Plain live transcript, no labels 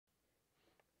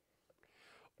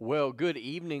Well, good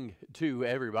evening to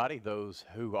everybody, those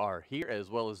who are here as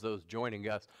well as those joining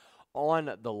us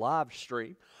on the live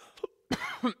stream.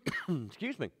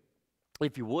 Excuse me.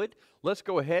 If you would, let's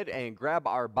go ahead and grab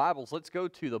our Bibles. Let's go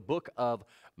to the book of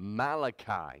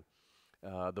Malachi,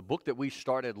 the book that we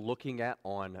started looking at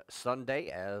on Sunday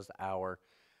as our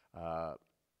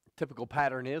typical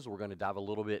pattern is. We're going to dive a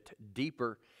little bit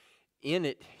deeper in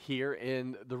it here.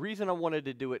 And the reason I wanted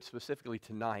to do it specifically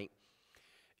tonight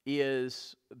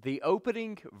is the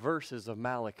opening verses of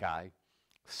Malachi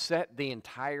set the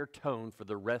entire tone for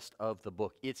the rest of the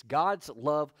book. It's God's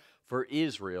love for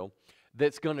Israel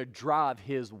that's going to drive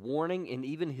his warning and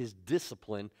even his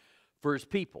discipline for his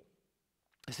people.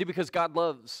 See, because God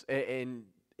loves and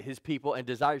his people and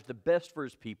desires the best for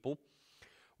his people,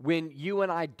 when you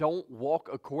and I don't walk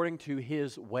according to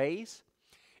his ways,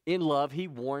 in love, he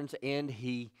warns and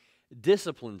he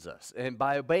disciplines us. And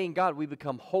by obeying God, we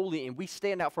become holy and we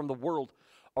stand out from the world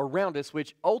around us,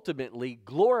 which ultimately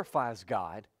glorifies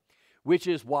God, which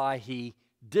is why he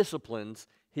disciplines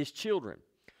his children.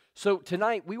 So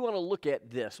tonight we want to look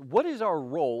at this. What is our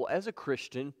role as a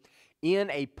Christian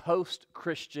in a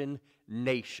post-Christian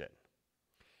nation?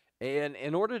 And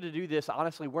in order to do this,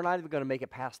 honestly, we're not even going to make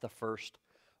it past the first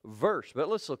verse, but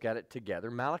let's look at it together.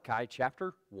 Malachi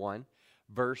chapter 1,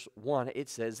 verse 1, it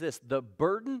says this: "The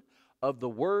burden of the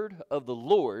word of the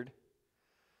Lord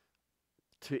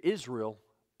to Israel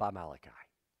by Malachi."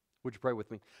 Would you pray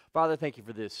with me? Father, thank you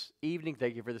for this evening.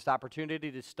 Thank you for this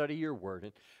opportunity to study your word.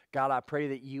 And God, I pray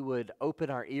that you would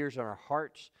open our ears and our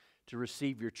hearts to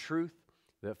receive your truth,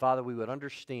 that, Father, we would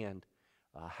understand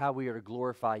how we are to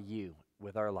glorify you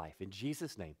with our life. In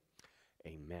Jesus' name,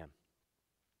 amen.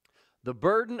 The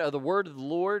burden of the word of the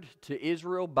Lord to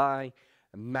Israel by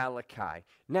Malachi.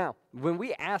 Now, when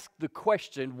we ask the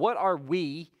question, what are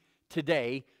we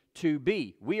today to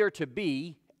be? We are to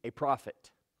be a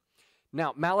prophet.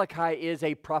 Now, Malachi is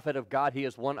a prophet of God. He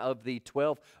is one of the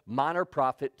 12 minor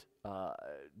prophet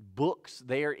books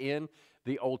there in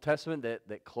the Old Testament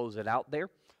that close it out there.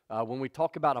 When we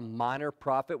talk about a minor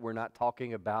prophet, we're not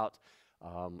talking about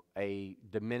a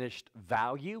diminished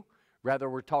value. Rather,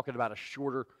 we're talking about a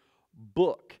shorter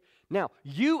book. Now,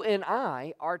 you and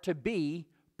I are to be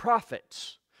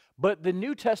prophets, but the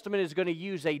New Testament is going to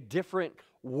use a different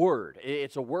word.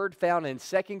 It's a word found in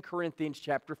 2 Corinthians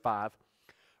chapter 5,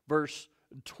 verse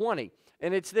 20,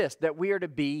 and it's this, that we are to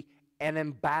be an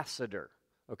ambassador.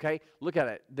 Okay, look at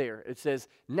it there. It says,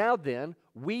 "Now then,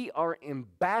 we are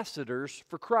ambassadors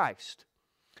for Christ,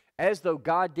 as though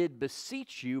God did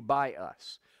beseech you by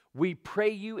us. We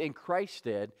pray you in Christ's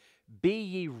stead, be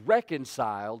ye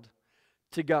reconciled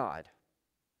to God."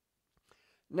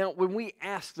 Now, when we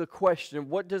ask the question,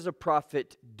 what does a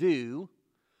prophet do?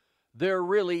 There are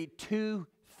really two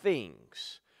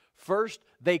things. First,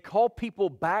 they call people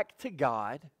back to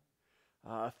God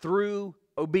through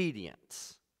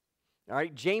obedience. All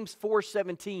right, James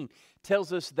 4:17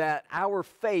 tells us that our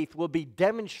faith will be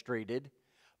demonstrated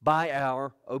by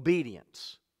our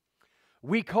obedience.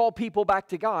 We call people back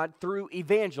to God through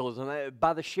evangelism,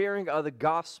 by the sharing of the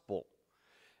gospel.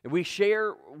 And we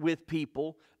share with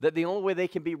people that the only way they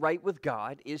can be right with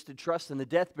God is to trust in the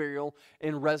death, burial,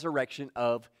 and resurrection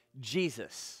of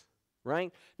Jesus.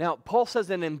 Right? Now, Paul says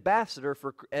as ambassadors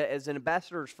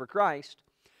for Christ,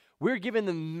 we're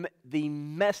given the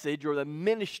message or the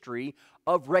ministry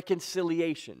of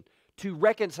reconciliation. To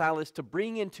reconcile is to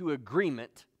bring into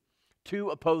agreement two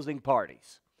opposing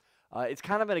parties. It's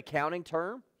kind of an accounting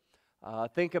term.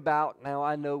 Think about, now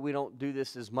I know we don't do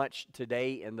this as much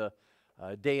today in the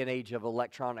day and age of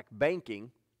electronic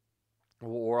banking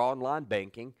or online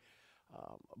banking,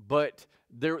 but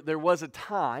there was a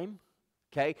time,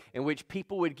 okay, in which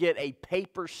people would get a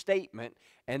paper statement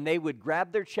and they would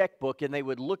grab their checkbook and they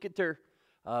would look at their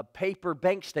paper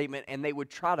bank statement and they would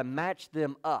try to match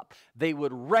them up. They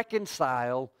would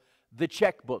reconcile the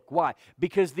checkbook. Why?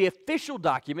 Because the official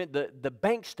document, the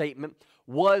bank statement,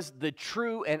 was the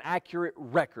true and accurate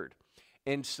record.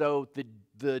 And so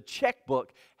the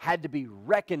checkbook had to be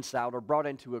reconciled or brought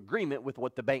into agreement with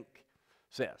what the bank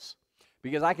says.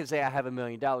 Because I can say I have $1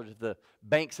 million. If the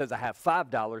bank says I have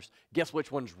 $5, guess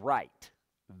which one's right?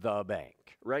 The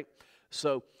bank, right?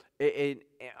 So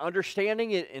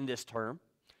understanding it in this term,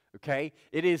 okay,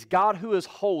 it is God who is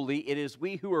holy. It is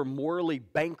we who are morally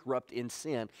bankrupt in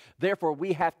sin. Therefore,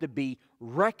 we have to be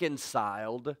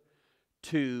reconciled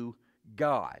to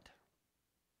God.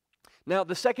 Now,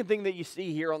 the second thing that you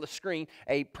see here on the screen,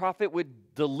 a prophet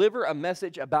would deliver a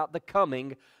message about the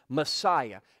coming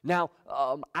Messiah. Now,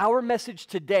 our message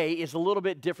today is a little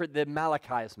bit different than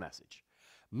Malachi's message.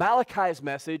 Malachi's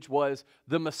message was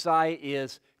the Messiah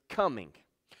is coming.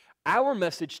 Our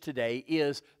message today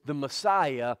is the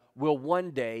Messiah will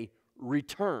one day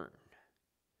return.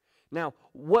 Now,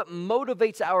 what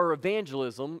motivates our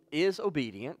evangelism is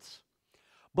obedience,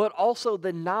 but also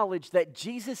the knowledge that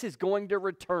Jesus is going to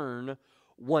return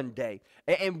one day.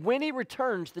 And when he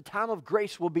returns, the time of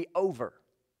grace will be over.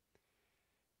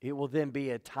 It will then be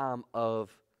a time of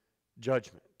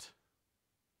judgment.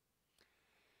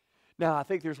 Now, I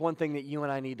think there's one thing that you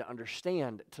and I need to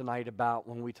understand tonight about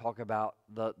when we talk about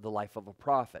the life of a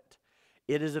prophet.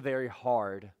 It is a very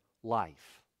hard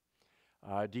life.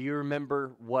 Do you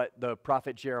remember what the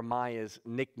prophet Jeremiah's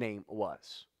nickname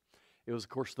was? It was, of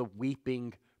course, the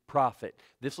weeping prophet.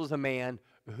 This was a man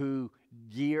who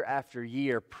year after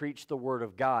year preached the word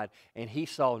of God, and he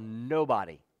saw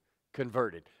nobody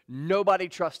converted. Nobody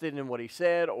trusted in what he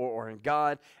said or in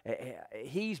God.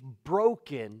 He's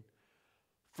broken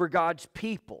for God's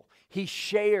people. He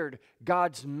shared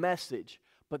God's message,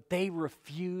 but they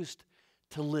refused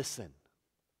to listen.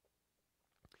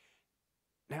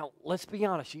 Now, let's be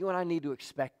honest. You and I need to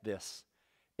expect this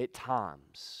at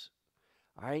times.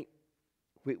 All right?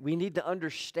 We need to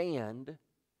understand,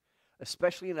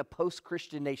 especially in a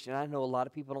post-Christian nation. I know a lot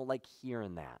of people don't like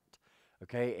hearing that.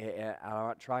 Okay? I'm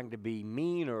not trying to be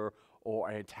mean or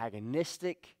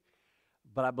antagonistic,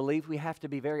 but I believe we have to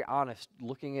be very honest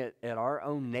looking at our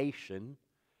own nation.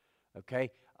 Okay?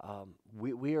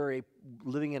 We are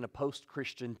living in a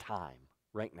post-Christian time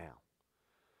right now.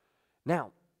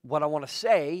 Now, what I want to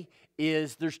say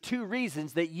is there's two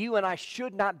reasons that you and I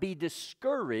should not be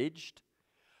discouraged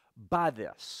by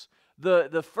this.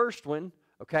 The first one,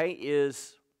 okay,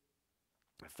 is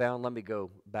found. Let me go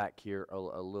back here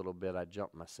a little bit. I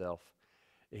jumped myself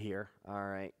here. All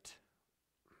right.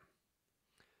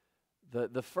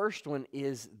 The first one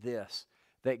is this,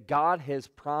 that God has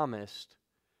promised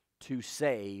to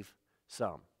save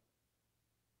some.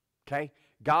 Okay?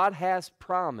 God has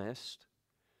promised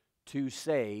to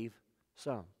save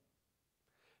some.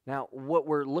 Now, what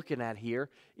we're looking at here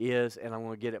is, and I'm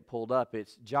going to get it pulled up,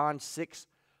 it's John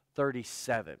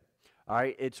 6:37. All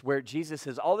right, it's where Jesus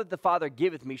says, all that the Father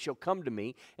giveth me shall come to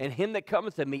me, and him that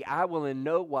cometh to me I will in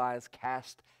no wise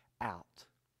cast out.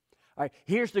 All right,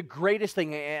 here's the greatest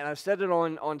thing, and I said it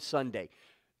on Sunday.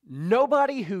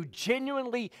 Nobody who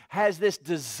genuinely has this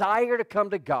desire to come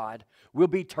to God will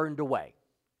be turned away.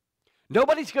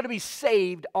 Nobody's going to be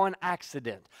saved on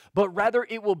accident, but rather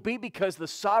it will be because the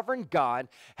sovereign God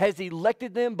has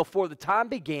elected them before the time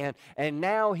began, and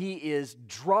now he is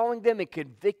drawing them and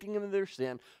convicting them of their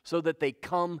sin so that they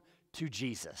come to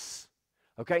Jesus.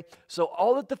 Okay? So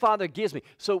all that the Father gives me.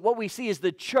 So what we see is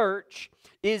the church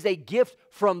is a gift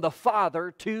from the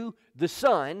Father to the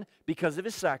Son because of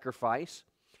his sacrifice,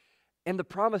 and the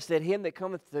promise that him that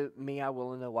cometh to me I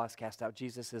will in no wise cast out.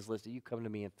 Jesus says, listen, you come to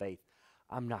me in faith,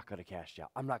 I'm not going to cast you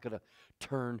out. I'm not going to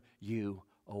turn you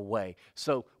away.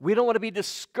 So we don't want to be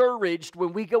discouraged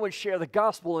when we go and share the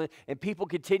gospel and people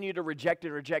continue to reject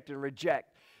and reject and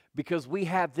reject, because we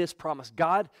have this promise.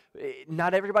 God,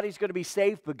 not everybody's going to be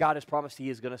saved, but God has promised he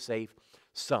is going to save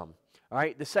some. All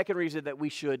right, the second reason that we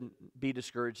shouldn't be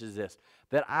discouraged is this,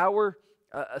 that our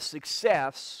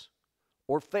success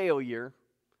or failure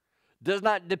does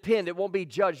not depend, it won't be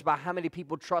judged by how many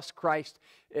people trust Christ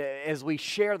as we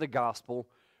share the gospel.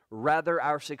 Rather,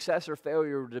 our success or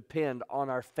failure will depend on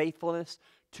our faithfulness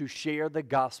to share the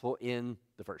gospel in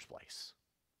the first place.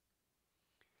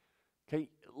 Okay,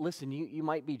 listen, you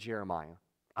might be Jeremiah.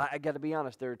 I got to be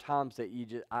honest, there are times that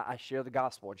I share the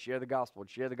gospel and share the gospel and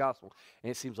share the gospel, and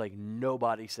it seems like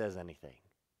nobody says anything.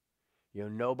 You know,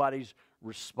 nobody's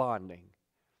responding.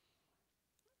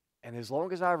 And as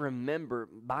long as I remember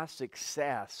my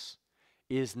success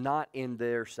is not in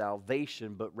their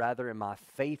salvation, but rather in my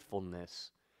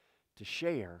faithfulness to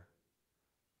share,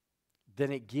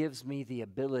 then it gives me the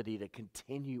ability to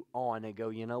continue on and go,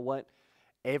 you know what?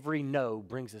 Every no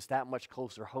brings us that much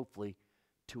closer, hopefully,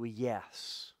 to a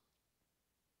yes.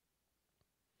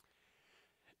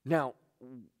 Now,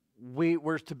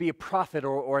 we're to be a prophet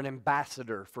or an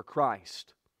ambassador for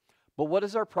Christ. But what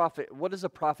is a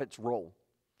prophet's role?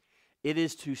 It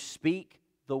is to speak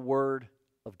the word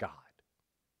of God.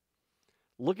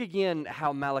 Look again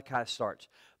how Malachi starts.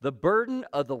 The burden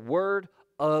of the word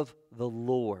of the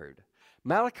Lord.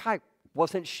 Malachi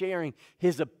wasn't sharing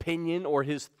his opinion or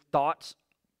his thoughts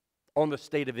on the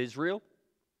state of Israel.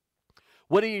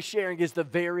 What he is sharing is the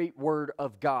very word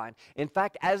of God. In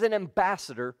fact, as an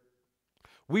ambassador,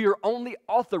 we are only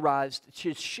authorized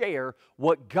to share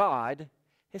what God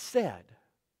has said.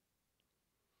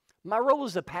 My role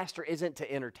as a pastor isn't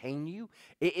to entertain you.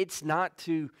 It's not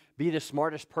to be the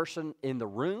smartest person in the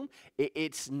room.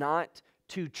 It's not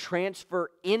to transfer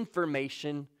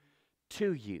information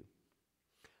to you.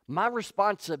 My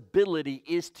responsibility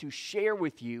is to share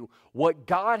with you what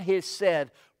God has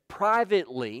said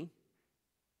privately,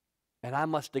 and I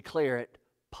must declare it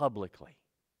publicly.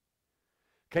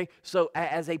 Okay, so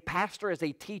as a pastor, as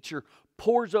a teacher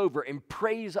pours over and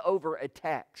prays over a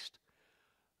text,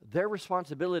 their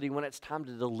responsibility when it's time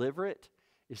to deliver it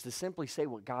is to simply say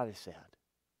what God has said.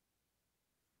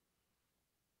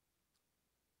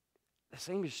 The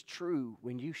same is true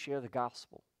when you share the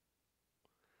gospel.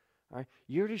 All right?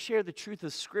 You're to share the truth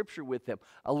of Scripture with them.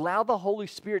 Allow the Holy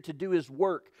Spirit to do His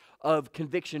work of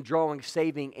conviction, drawing,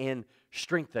 saving, and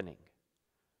strengthening.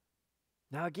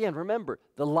 Now again, remember,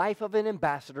 the life of an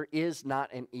ambassador is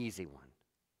not an easy one.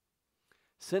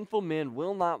 Sinful men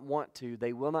will not want to,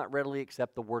 they will not readily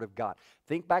accept the Word of God.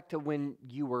 Think back to when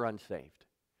you were unsaved.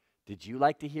 Did you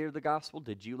like to hear the gospel?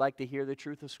 Did you like to hear the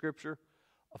truth of Scripture?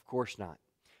 Of course not.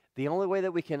 The only way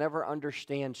that we can ever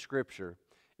understand Scripture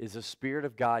is the Spirit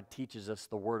of God teaches us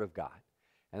the Word of God.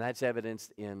 And that's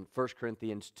evidenced in 1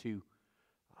 Corinthians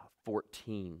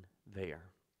 2:14 there.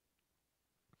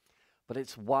 But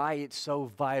it's why it's so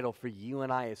vital for you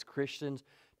and I as Christians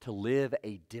to live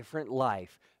a different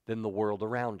life than the world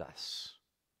around us.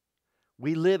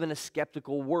 We live in a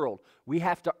skeptical world. We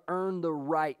have to earn the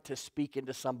right to speak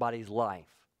into somebody's life.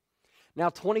 Now,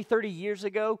 20, 30 years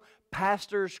ago,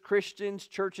 pastors, Christians,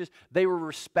 churches, they were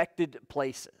respected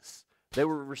places. They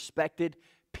were respected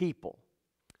people.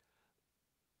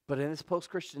 But in this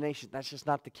post-Christian nation, that's just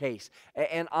not the case.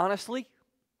 And honestly,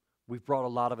 we've brought a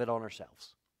lot of it on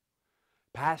ourselves.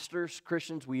 Pastors,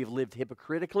 Christians, we have lived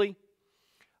hypocritically.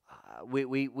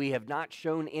 We have not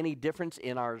shown any difference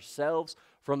in ourselves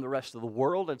from the rest of the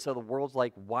world. And so the world's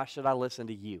like, why should I listen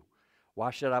to you?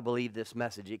 Why should I believe this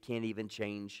message? It can't even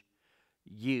change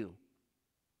you.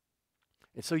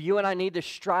 And so you and I need to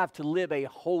strive to live a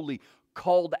holy,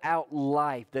 called out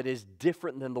life that is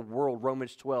different than the world.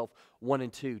 Romans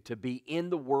 12:1-2. To be in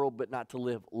the world, but not to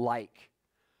live like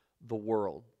the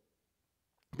world.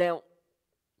 Now,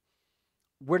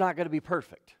 we're not going to be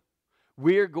perfect.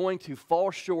 We're going to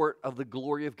fall short of the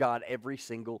glory of God every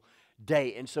single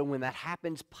day. And so when that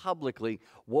happens publicly,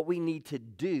 what we need to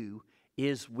do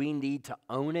is we need to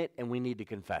own it and we need to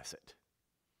confess it.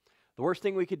 The worst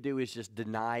thing we could do is just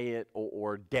deny it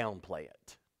or downplay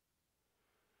it.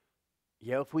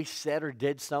 You know, if we said or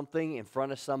did something in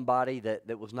front of somebody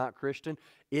that was not Christian,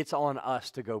 it's on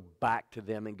us to go back to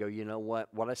them and go, you know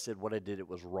what I said, what I did, it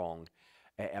was wrong.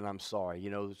 And I'm sorry. You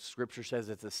know, Scripture says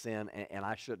it's a sin, and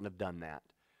I shouldn't have done that.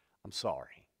 I'm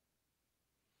sorry.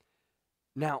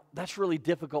 Now, that's really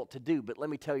difficult to do, but let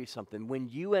me tell you something. When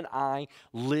you and I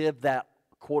live that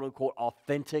quote-unquote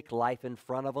authentic life in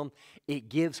front of them, it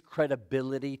gives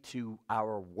credibility to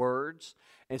our words.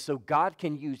 And so God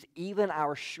can use even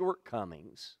our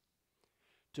shortcomings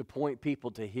to point people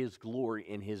to His glory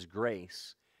and His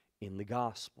grace in the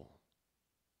gospel.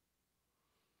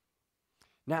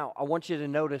 Now, I want you to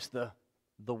notice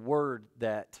the word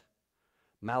that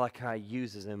Malachi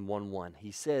uses in 1:1.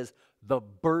 He says, the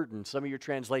burden. Some of your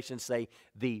translations say,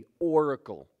 the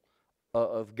oracle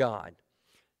of God.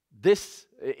 This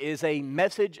is a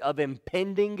message of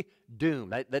impending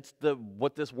doom. That's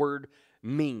what this word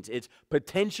means. It's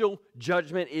potential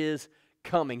judgment is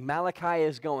coming. Malachi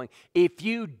is going, if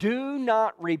you do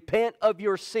not repent of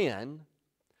your sin,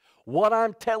 what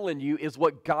I'm telling you is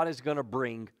what God is going to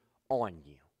bring on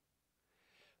you.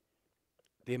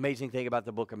 The amazing thing about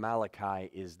the book of Malachi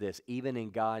is this: even in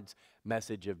God's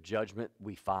message of judgment,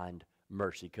 we find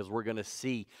mercy. Because we're going to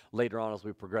see later on as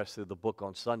we progress through the book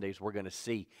on Sundays, we're going to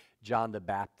see John the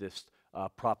Baptist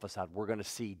prophesied. We're going to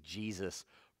see Jesus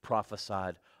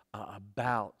prophesied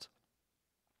about.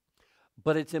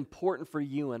 But it's important for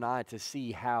you and I to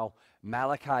see how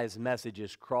Malachi's message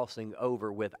is crossing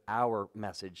over with our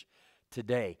message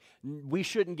today. We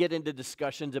shouldn't get into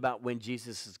discussions about when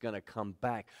Jesus is going to come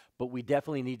back, but we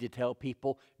definitely need to tell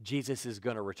people Jesus is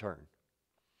going to return.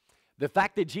 The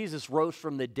fact that Jesus rose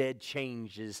from the dead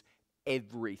changes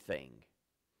everything.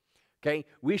 Okay?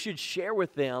 We should share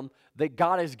with them that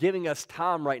God is giving us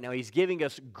time right now. He's giving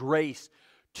us grace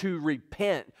to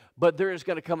repent, but there is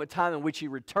going to come a time in which He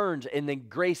returns, and then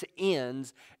grace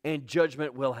ends and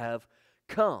judgment will have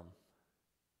come.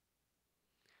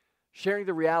 Sharing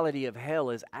the reality of hell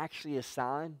is actually a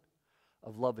sign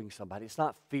of loving somebody. It's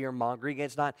not fear-mongering.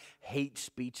 It's not hate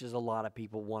speech, as a lot of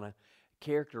people want to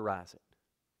characterize it.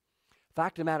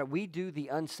 Fact of the matter, we do the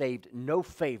unsaved no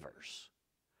favors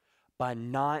by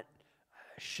not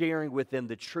sharing with them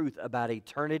the truth about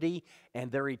eternity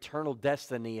and their eternal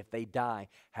destiny if they die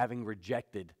having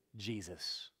rejected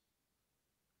Jesus.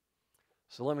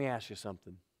 So let me ask you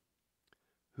something.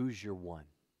 Who's your one?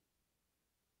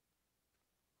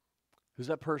 Who's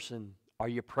that person? Are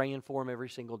you praying for them every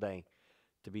single day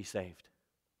to be saved?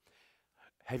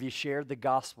 Have you shared the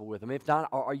gospel with them? If not,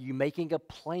 are you making a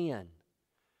plan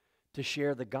to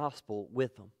share the gospel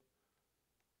with them?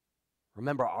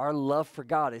 Remember, our love for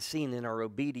God is seen in our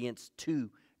obedience to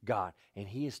God, and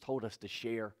He has told us to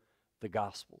share the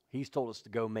gospel. He's told us to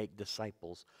go make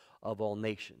disciples of all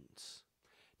nations.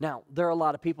 Now, there are a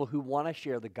lot of people who want to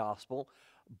share the gospel,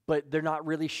 but they're not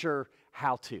really sure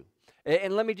how to.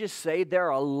 And let me just say, there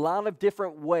are a lot of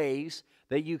different ways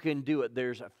that you can do it.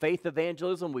 There's faith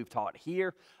evangelism we've taught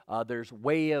here. There's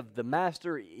Way of the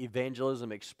Master,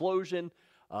 Evangelism Explosion,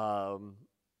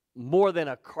 More Than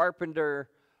a Carpenter,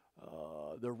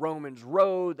 the Romans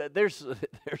Road. There's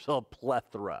a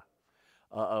plethora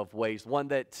of ways. One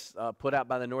that's put out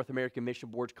by the North American Mission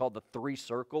Board is called the Three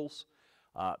Circles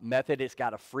method. It's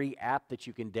got a free app that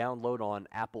you can download on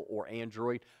Apple or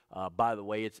Android. By the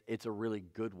way, it's a really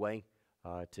good way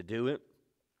to do it.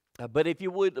 But if you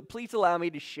would, please allow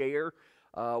me to share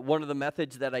one of the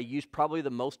methods that I use, probably the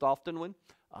most often one,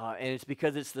 and it's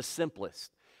because it's the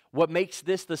simplest. What makes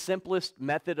this the simplest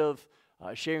method of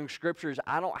sharing Scripture is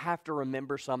I don't have to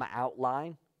remember some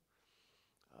outline.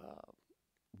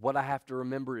 What I have to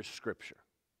remember is Scripture.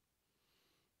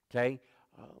 Okay?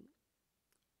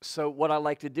 So what I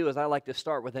like to do is I like to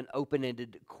start with an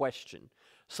open-ended question.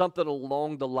 Something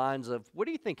along the lines of, what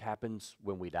do you think happens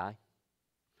when we die?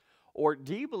 Or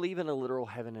do you believe in a literal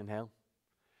heaven and hell?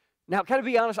 Now, can I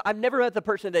be honest? I've never met the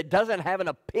person that doesn't have an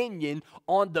opinion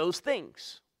on those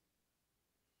things.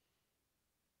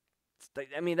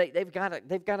 They've got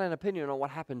an opinion on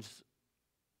what happens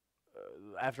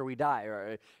after we die,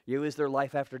 or is there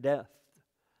life after death?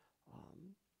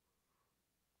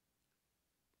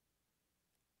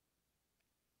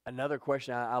 Another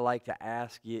question I like to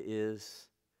ask you is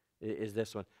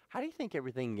this one: how do you think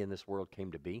everything in this world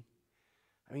came to be?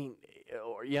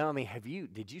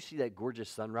 Did you see that gorgeous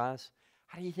sunrise?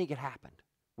 How do you think it happened?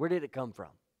 Where did it come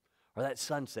from? Or that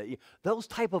sunset? Those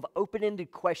type of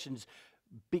open-ended questions,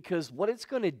 because what it's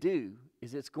going to do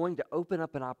is it's going to open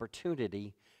up an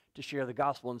opportunity to share the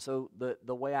gospel. And so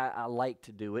the way I like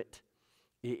to do it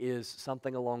is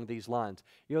something along these lines.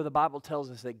 The Bible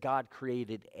tells us that God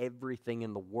created everything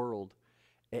in the world,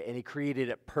 and He created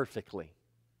it perfectly.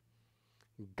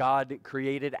 God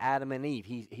created Adam and Eve.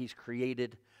 He's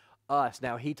created us.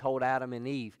 Now, He told Adam and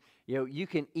Eve, you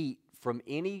can eat from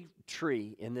any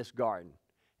tree in this garden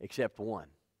except one.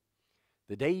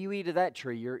 The day you eat of that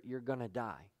tree, you're going to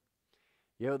die.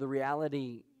 The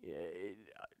reality,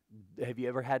 have you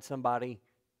ever had somebody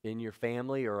in your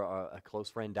family or a close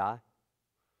friend die?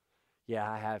 Yeah,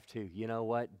 I have too. You know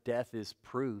what? Death is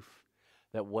proof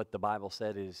that what the Bible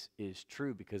said is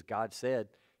true, because God said,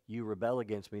 you rebel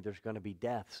against me, there's going to be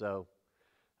death. So,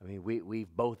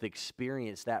 we've both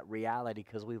experienced that reality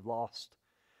because we've lost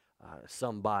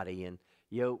somebody. And,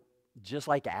 just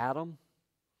like Adam,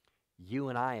 you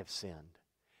and I have sinned.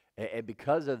 And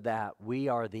because of that, we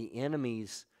are the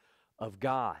enemies of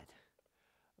God.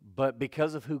 But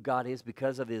because of who God is,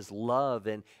 because of His love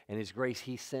and His grace,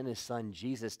 He sent His Son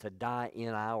Jesus to die in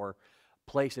our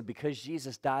place. And because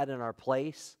Jesus died in our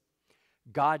place,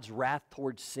 God's wrath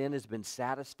towards sin has been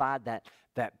satisfied.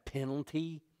 That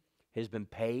penalty has been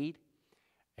paid.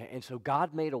 And so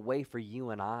God made a way for you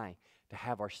and I to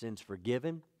have our sins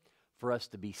forgiven, for us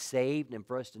to be saved, and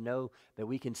for us to know that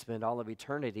we can spend all of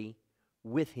eternity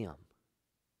with Him.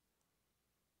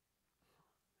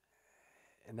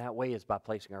 And that way is by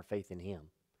placing our faith in Him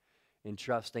and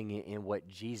trusting in what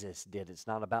Jesus did. It's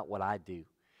not about what I do.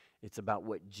 It's about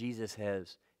what Jesus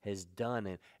has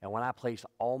done. And when I place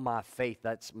all my faith,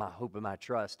 that's my hope and my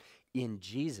trust in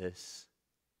Jesus,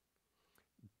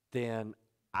 then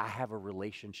I have a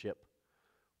relationship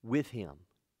with Him.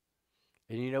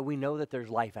 And we know that there's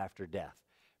life after death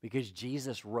because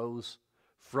Jesus rose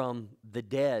from the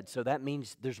dead. So that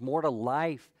means there's more to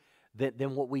life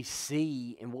than what we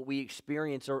see and what we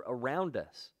experience around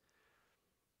us.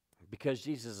 Because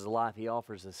Jesus is alive, He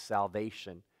offers us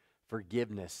salvation,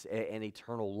 forgiveness, and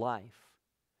eternal life.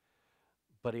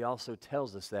 But He also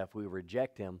tells us that if we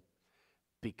reject Him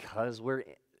because we're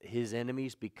His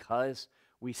enemies, because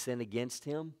we sin against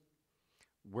Him,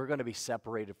 we're going to be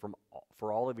separated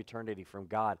for all of eternity from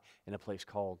God in a place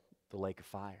called the lake of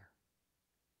fire.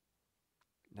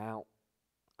 Now,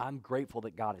 I'm grateful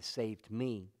that God has saved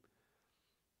me,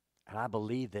 and I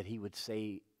believe that He would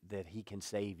say that He can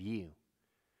save you.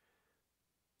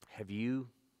 Have you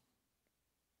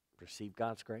received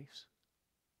God's grace?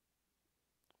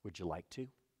 Would you like to?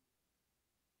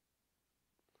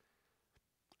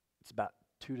 It's about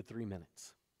 2 to 3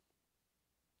 minutes.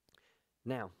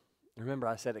 Now, Remember,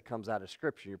 I said it comes out of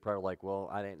Scripture. You're probably like, well,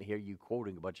 I didn't hear you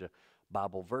quoting a bunch of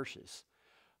Bible verses.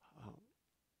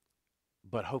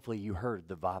 But hopefully you heard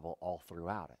the Bible all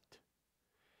throughout it.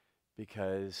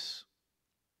 Because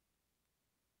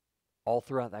all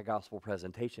throughout that gospel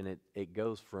presentation, it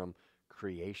goes from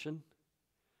creation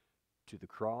to the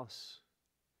cross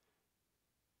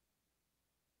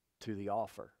to the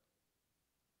offer.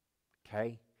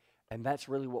 Okay? And that's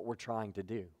really what we're trying to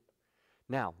do.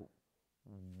 Now,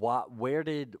 where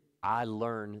did I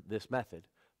learn this method?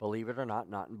 Believe it or not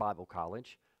in Bible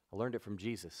college. I learned it from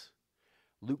Jesus.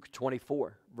 Luke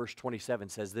 24, verse 27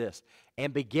 says this,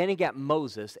 "And beginning at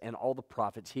Moses and all the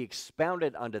prophets, he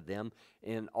expounded unto them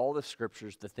in all the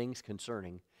scriptures the things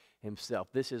concerning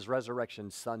himself." This is Resurrection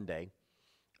Sunday.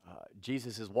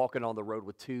 Jesus is walking on the road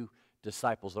with two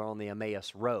disciples. They're on the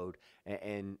Emmaus Road,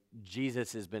 and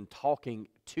Jesus has been talking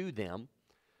to them,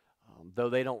 though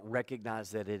they don't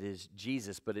recognize that it is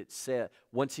Jesus. But it said,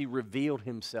 once he revealed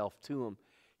himself to them,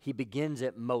 he begins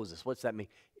at Moses. What's that mean?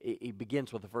 He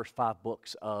begins with the first 5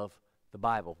 books of the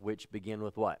Bible, which begin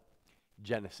with what?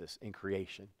 Genesis and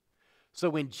creation.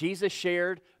 So when Jesus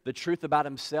shared the truth about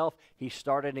himself, he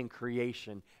started in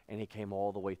creation, and he came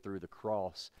all the way through the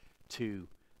cross to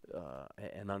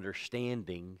an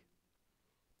understanding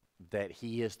that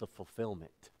he is the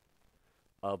fulfillment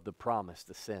of the promise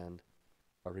to send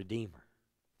a Redeemer.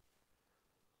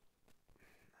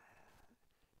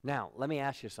 Now, let me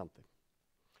ask you something.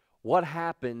 What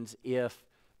happens if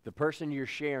the person you're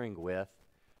sharing with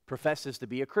professes to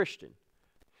be a Christian?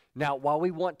 Now, while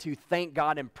we want to thank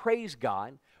God and praise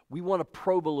God, we want to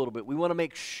probe a little bit. We want to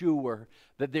make sure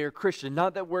that they're Christian.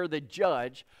 Not that we're the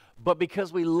judge, but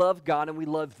because we love God and we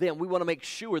love them, we want to make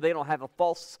sure they don't have a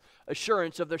false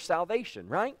assurance of their salvation,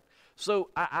 right? So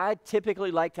I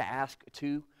typically like to ask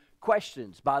 2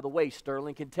 questions. By the way,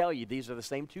 Sterling can tell you these are the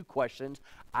same 2 questions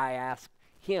I ask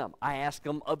him. I ask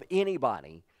them of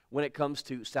anybody when it comes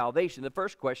to salvation. The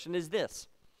first question is this: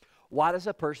 why does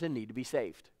a person need to be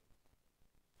saved?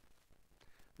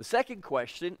 The second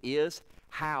question is,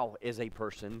 how is a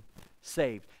person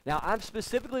saved? Now, I'm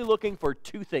specifically looking for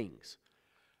 2 things.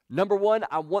 Number 1,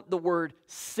 I want the word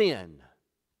sin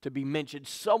to be mentioned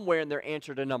somewhere in their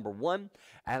answer to number 1,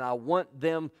 and I want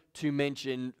them to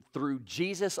mention through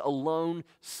Jesus alone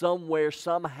somewhere,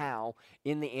 somehow,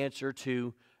 in the answer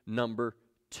to number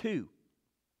 2.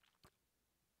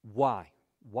 Why?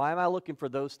 Why am I looking for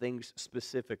those things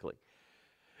specifically?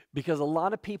 Because a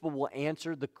lot of people will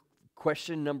answer the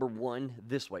question number 1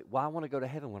 this way: well, I want to go to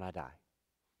heaven when I die.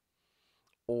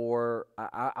 Or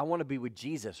I want to be with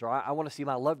Jesus, or I want to see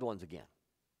my loved ones again.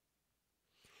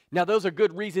 Now, those are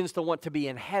good reasons to want to be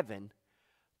in heaven,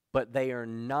 but they are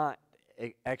not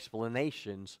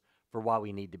explanations for why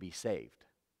we need to be saved.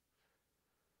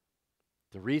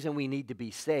 The reason we need to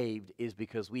be saved is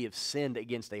because we have sinned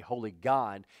against a holy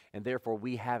God, and therefore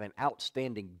we have an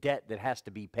outstanding debt that has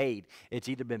to be paid. It's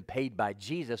either been paid by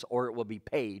Jesus or it will be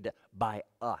paid by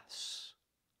us.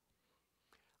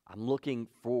 I'm looking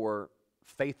for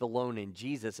faith alone in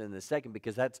Jesus in the second,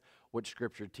 because that's what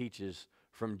Scripture teaches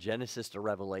from Genesis to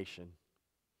Revelation,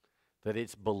 that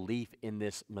it's belief in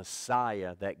this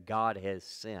Messiah that God has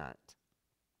sent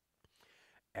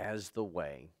as the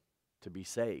way to be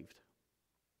saved.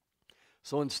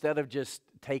 So instead of just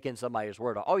taking somebody's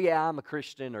word, oh yeah, I'm a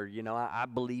Christian, or I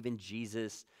believe in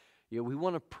Jesus, we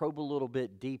want to probe a little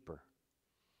bit deeper.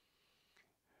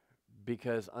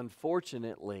 Because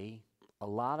unfortunately, a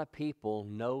lot of people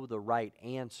know the right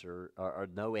answer, or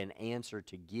know an answer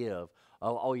to give.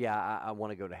 Oh yeah, I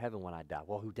want to go to heaven when I die.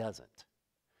 Well, who doesn't?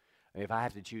 I mean, if I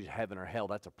have to choose heaven or hell,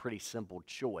 that's a pretty simple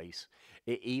choice.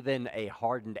 Even a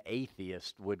hardened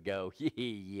atheist would go,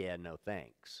 yeah, no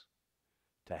thanks,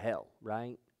 to hell,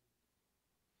 right?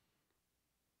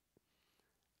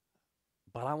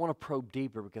 But I want to probe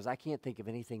deeper, because I can't think of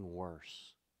anything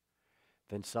worse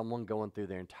than someone going through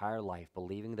their entire life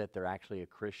believing that they're actually a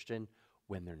Christian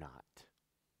when they're not.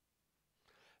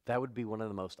 That would be one of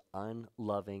the most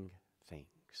unloving things.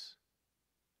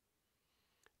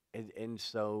 And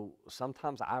so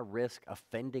sometimes I risk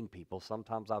offending people.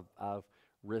 Sometimes I've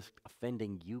risked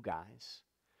offending you guys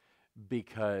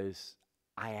because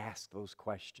I ask those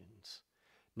questions.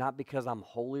 Not because I'm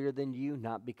holier than you,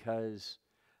 not because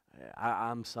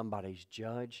I'm somebody's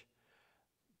judge,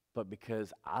 but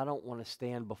because I don't want to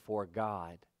stand before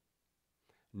God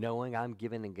knowing I'm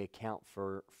giving an account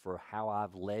for how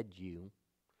I've led you.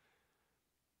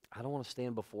 I don't want to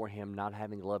stand before Him not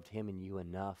having loved Him and you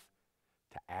enough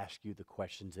to ask you the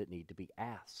questions that need to be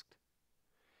asked.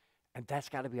 And that's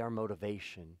got to be our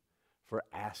motivation for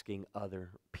asking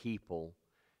other people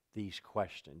these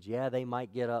questions. Yeah, they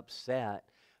might get upset,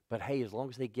 But hey, as long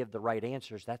as they give the right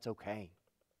answers, that's okay.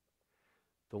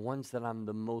 The ones that I'm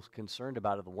the most concerned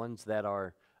about are the ones that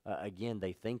are, again,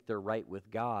 they think they're right with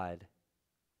God,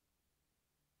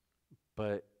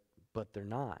 but they're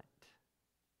not.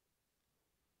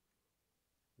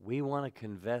 We want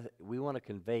to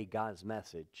convey God's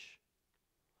message,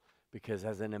 because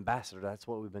as an ambassador, that's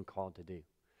what we've been called to do.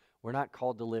 We're not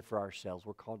called to live for ourselves.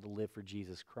 We're called to live for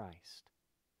Jesus Christ.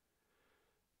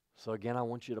 So again, I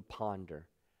want you to ponder,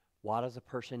 why does a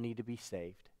person need to be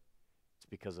saved? It's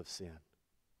because of sin.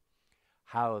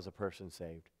 How is a person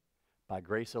saved? By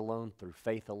grace alone, through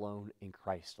faith alone, in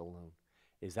Christ alone.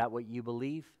 Is that what you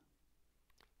believe?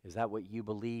 Is that what you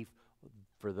believe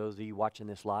for those of you watching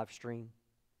this live stream?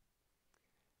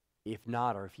 If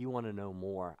not, or if you want to know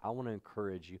more, I want to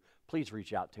encourage you, please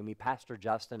reach out to me, Pastor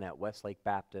Justin at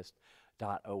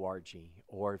westlakebaptist.org.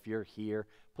 Or if you're here,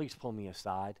 please pull me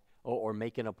aside or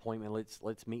make an appointment.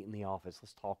 Let's meet in the office.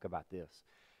 Let's talk about this.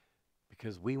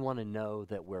 Because we want to know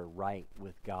that we're right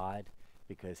with God,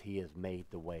 because He has made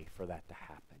the way for that to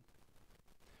happen.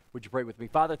 Would you pray with me?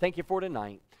 Father, thank you for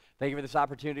tonight. Thank you for this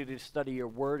opportunity to study your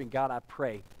word. And God, I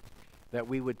pray that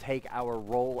we would take our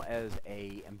role as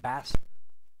an ambassador